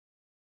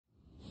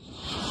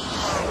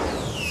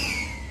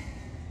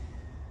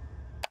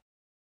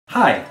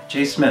Hi,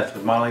 Jay Smith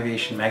with Model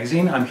Aviation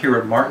magazine. I'm here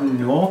with Martin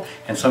Newell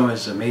and some of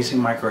his amazing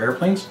micro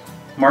airplanes.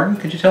 Martin,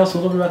 could you tell us a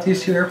little bit about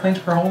these two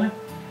airplanes we're holding?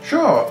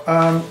 Sure.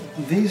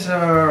 These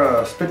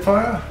are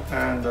Spitfire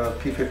and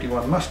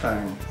P-51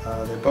 Mustang.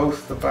 They're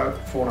both about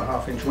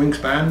 4.5-inch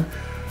wingspan.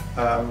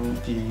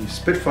 The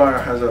Spitfire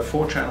has a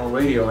 4-channel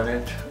radio in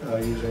it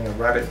using a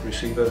Rabbit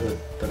receiver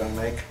that I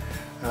make.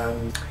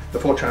 The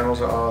 4 channels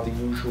are the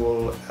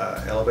usual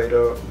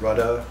elevator,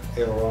 rudder,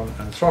 aileron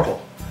and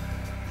throttle.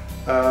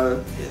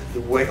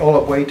 All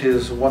up weight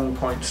is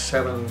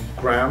 1.7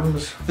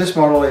 grams. This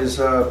model is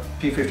a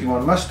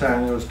P-51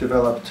 Mustang. It was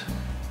developed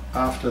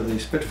after the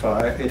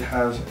Spitfire. It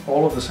has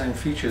all of the same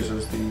features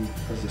as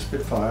the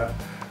Spitfire,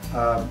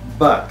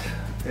 but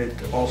it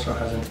also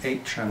has an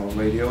 8-channel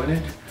radio in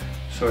it.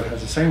 So it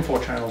has the same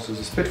 4 channels as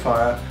the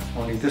Spitfire,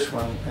 only this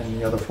one and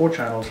the other 4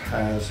 channels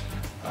has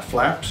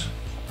flaps,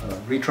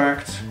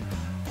 retracts,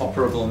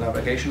 operable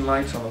navigation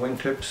lights on the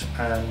wingtips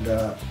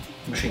and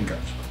machine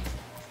guns.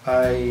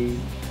 I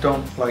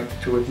don't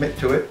like to admit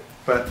to it,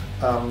 but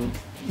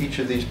each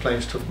of these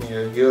planes took me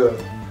a year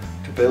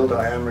to build.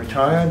 I am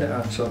retired,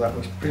 and so that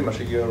was pretty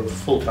much a year of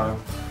full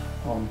time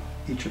on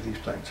each of these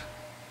planes.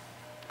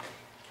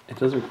 It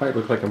doesn't quite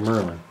look like a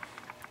Merlin.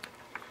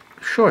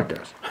 Sure it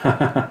does.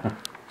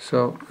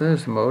 So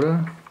there's the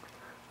motor,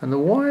 and the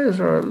wires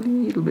are a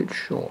little bit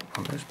short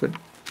on this, but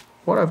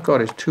what I've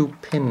got is 2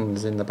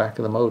 pins in the back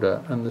of the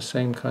motor and the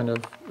same kind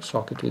of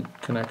socketed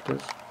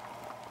connectors.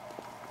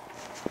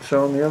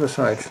 So on the other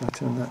side, shall I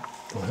turn that?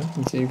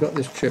 And so you've got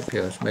this chip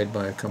here. It's made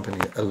by a company,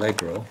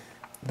 Allegro.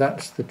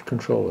 That's the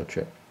controller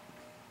chip.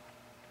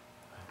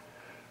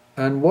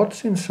 And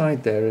what's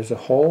inside there is a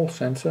Hall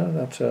sensor.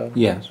 That's a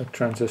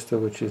transistor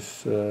which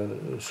is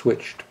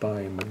switched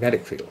by a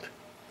magnetic field.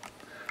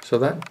 So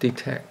that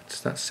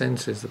detects, that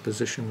senses the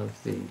position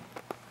of the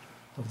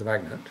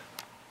magnet,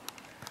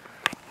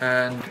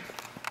 and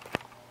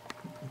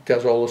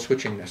does all the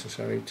switching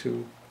necessary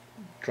to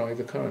drive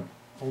the current,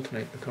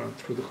 alternate the current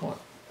through the coil.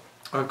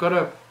 I've got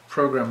a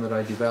program that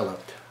I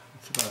developed.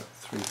 It's about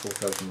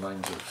 3,000–4,000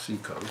 lines of C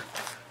code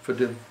for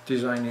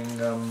designing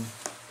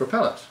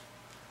propellers.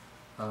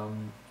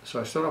 So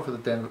I start off with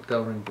a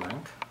Del ring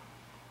blank,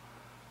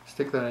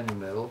 stick that in the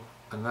middle,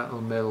 and that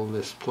will mill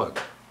this plug.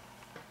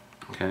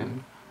 Okay.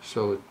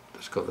 So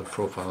it's got the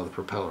profile of the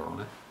propeller on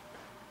it.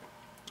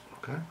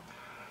 Okay.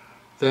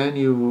 Then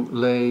you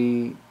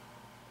lay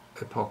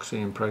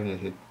epoxy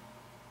impregnated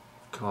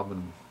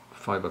carbon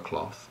fiber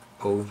cloth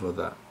over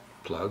that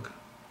plug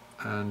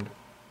and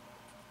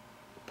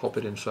pop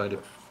it inside a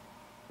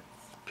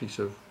piece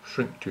of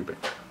shrink tubing.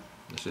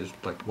 This is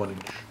like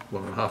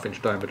 1.5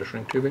 inch diameter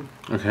shrink tubing.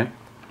 Okay.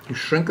 You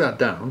shrink that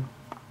down,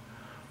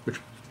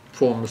 which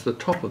forms the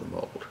top of the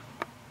mold.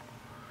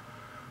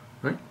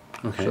 Right?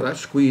 Okay. So that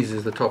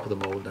squeezes the top of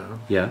the mold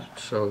down. Yes.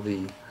 So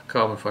the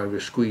carbon fiber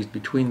is squeezed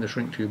between the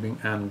shrink tubing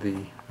and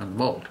the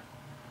mold.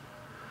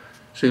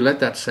 So you let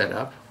that set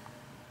up.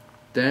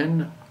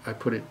 Then I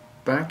put it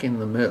back in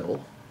the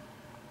mill.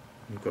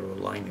 You've got to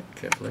align it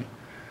carefully,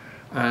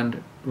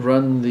 and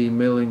run the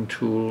milling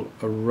tool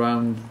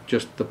around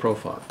just the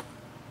profile.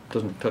 It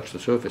doesn't touch the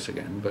surface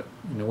again, but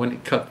when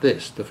it cut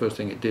this, the first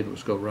thing it did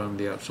was go around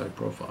the outside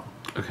profile.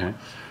 Okay.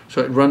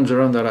 So it runs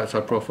around that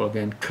outside profile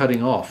again,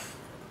 cutting off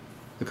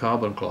the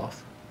carbon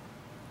cloth,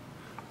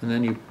 and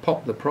then you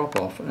pop the prop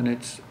off and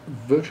it's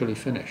virtually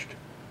finished.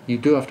 You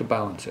do have to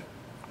balance it,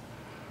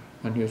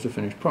 and here's the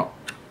finished prop.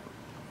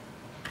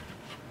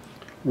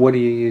 What do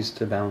you use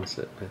to balance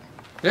it with?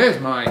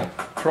 There's my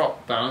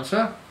prop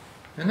balancer.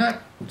 Isn't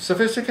that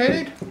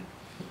sophisticated?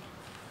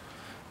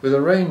 With a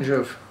range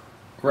of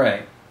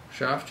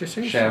shafts, you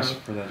see? Shafts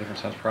for the different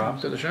size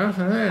props. To the shaft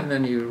in there, and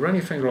then you run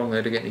your finger on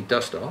there to get any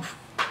dust off.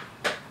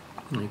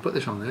 And you put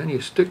this on there, and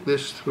you stick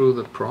this through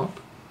the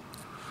prop,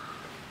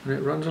 and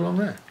it runs along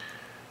there.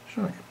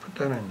 So I can put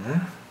that in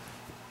there,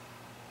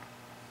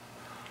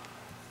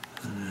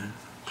 and then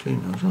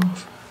clean those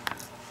off.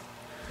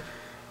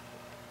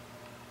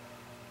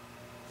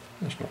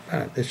 That's not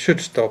bad. It should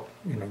stop,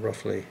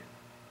 roughly.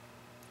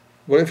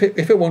 Well, if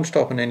it won't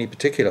stop in any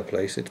particular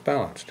place, it's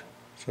balanced.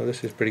 So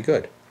this is pretty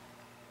good.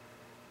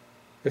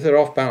 If they're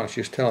off balance,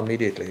 you just tell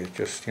immediately. It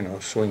just,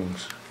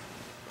 swings.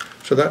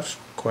 So that's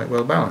quite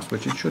well balanced,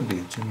 which it should be.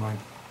 It's in my.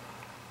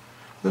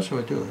 That's how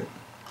I do it.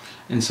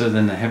 And so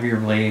then the heavier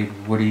blade,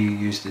 what do you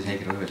use to take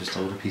it over? Just a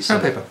little piece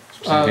of sandpaper.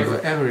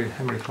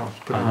 Emery cloth.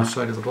 Put it on the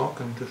side of the block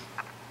and just.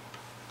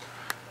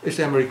 It's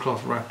emery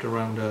cloth wrapped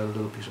around a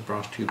little piece of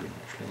brass tubing,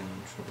 actually,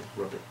 and sort of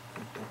rub it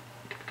like that.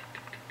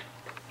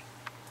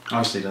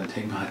 Obviously, it doesn't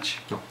take much.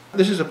 No.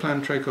 This is a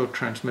Plantraco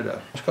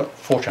transmitter. It's got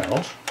 4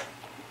 channels.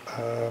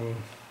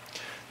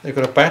 They've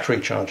got a battery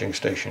charging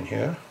station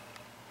here,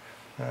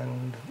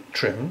 and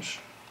trims,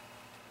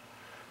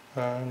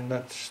 and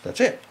that's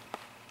it.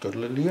 Good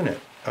little unit.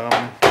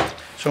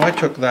 So I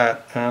took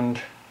that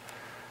and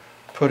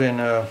put in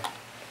a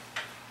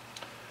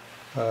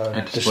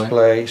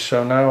display.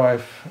 So now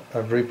I've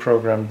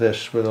reprogrammed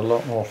this with a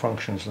lot more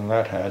functions than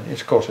that had.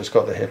 Of course, it's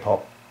got the hip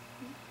hop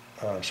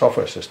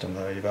software system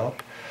that I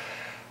developed.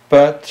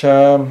 But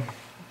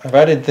I've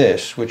added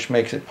this, which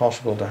makes it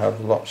possible to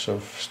have lots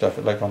of stuff.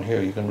 Like on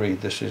here, you can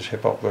read this is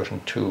hip hop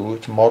version 2.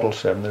 It's model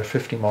 7. There are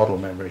 50 model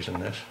memories in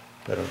this.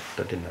 That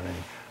didn't have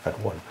any. Had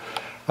one.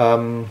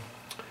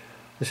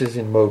 This is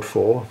in mode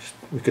 4.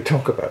 We could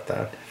talk about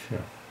that.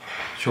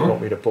 If you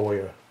want me to bore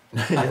your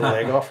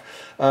leg off.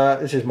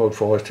 This is mode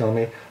 4. It's telling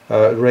me.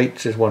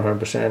 Rates is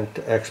 100%.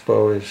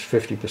 Expo is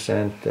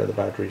 50%. The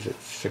battery's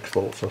at 6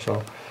 volts or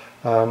so.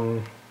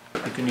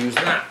 You can use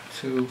that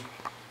to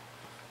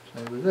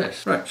play with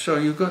this. Right, so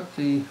you've got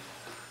the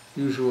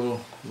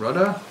usual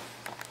rudder,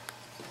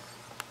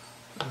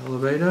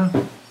 elevator,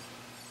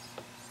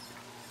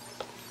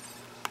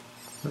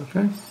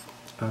 okay,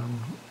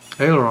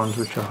 ailerons,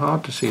 which are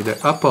hard to see.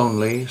 They're up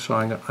only, so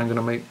I'm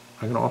going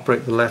to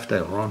operate the left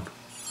aileron.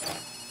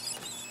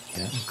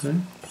 Yes. Okay,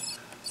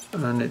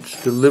 and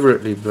it's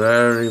deliberately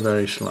very,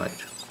 very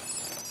slight.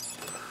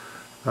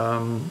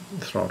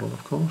 Throttle,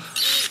 of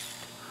course.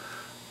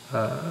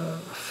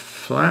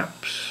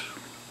 Flaps.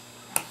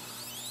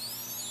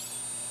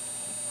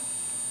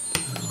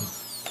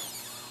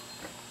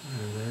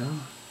 There they are.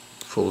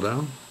 Full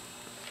down.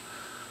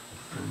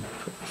 And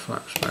put the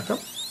flaps back up.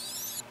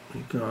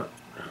 We've got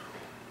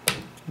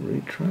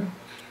retracts.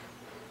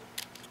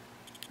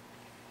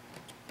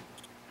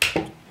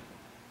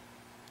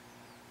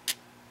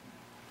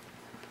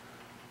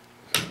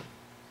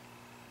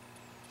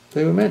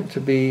 They were meant to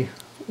be,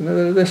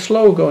 they're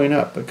slow going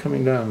up, but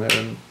coming down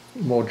they're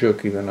more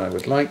jerky than I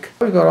would like.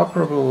 We've got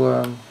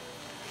operable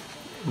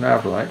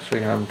nav lights, so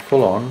you can have them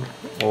full on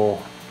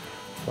or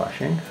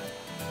flashing.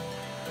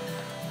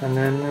 And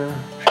then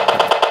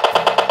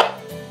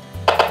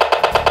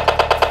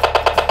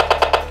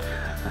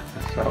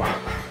so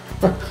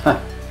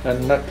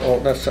and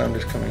that sound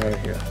is coming out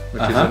of here,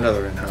 which is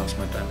another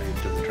enhancement I made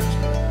to the track.